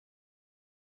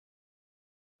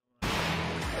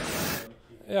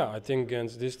Yeah, I think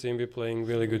against this team we playing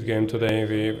really good game today.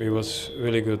 We was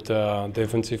really good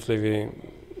defensively.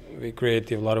 We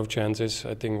created a lot of chances.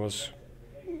 I think it was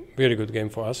really good game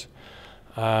for us.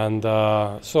 And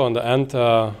so in the end,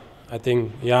 I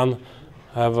think Jan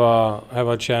have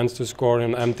a chance to score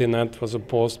in empty net. Was a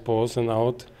post and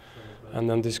out, and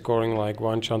then they scoring like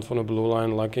one shot from the blue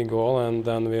line, lucky goal, and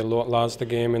then we lost the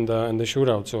game in the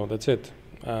shootout. So that's it.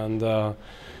 And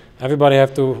everybody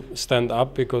have to stand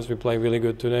up because we play really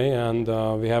good today, and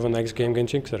we have a next game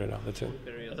against Chiksarida. That's it.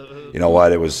 You know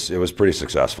what? It was pretty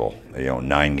successful.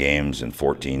 9 games in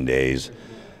 14 days,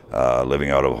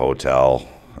 living out of a hotel.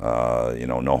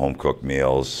 No home cooked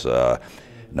meals,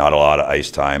 not a lot of ice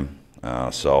time.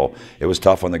 So it was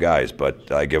tough on the guys,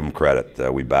 but I give them credit.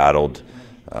 We battled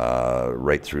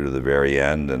right through to the very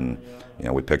end, and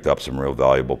we picked up some real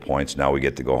valuable points. Now we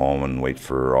get to go home and wait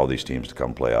for all these teams to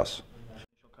come play us.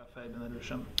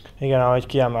 Igen, ahogy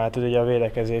kiemelted, ugye a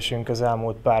védekezésünk az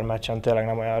elmúlt pár meccsen tényleg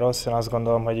nem olyan rossz. Én azt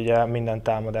gondolom, hogy ugye minden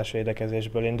támadás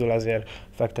védekezésből indul, ezért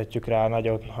fektetjük rá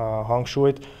nagyobb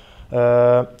hangsúlyt.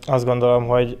 Azt gondolom,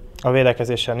 hogy a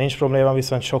védekezéssel nincs probléma,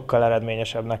 viszont sokkal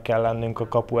eredményesebbnek kell lennünk a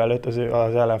kapu előtt,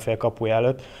 az ellenfél kapuja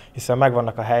előtt, hiszen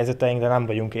megvannak a helyzeteink, de nem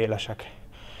vagyunk élesek.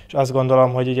 És azt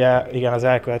gondolom, hogy ugye igen, az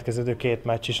elkövetkező 2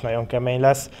 meccs is nagyon kemény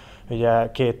lesz,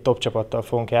 ugye 2 top csapattal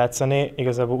fogunk játszani,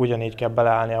 igazából ugyanígy kell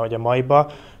beleállni, ahogy a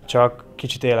maiba, csak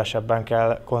kicsit élesebben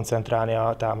kell koncentrálni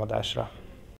a támadásra.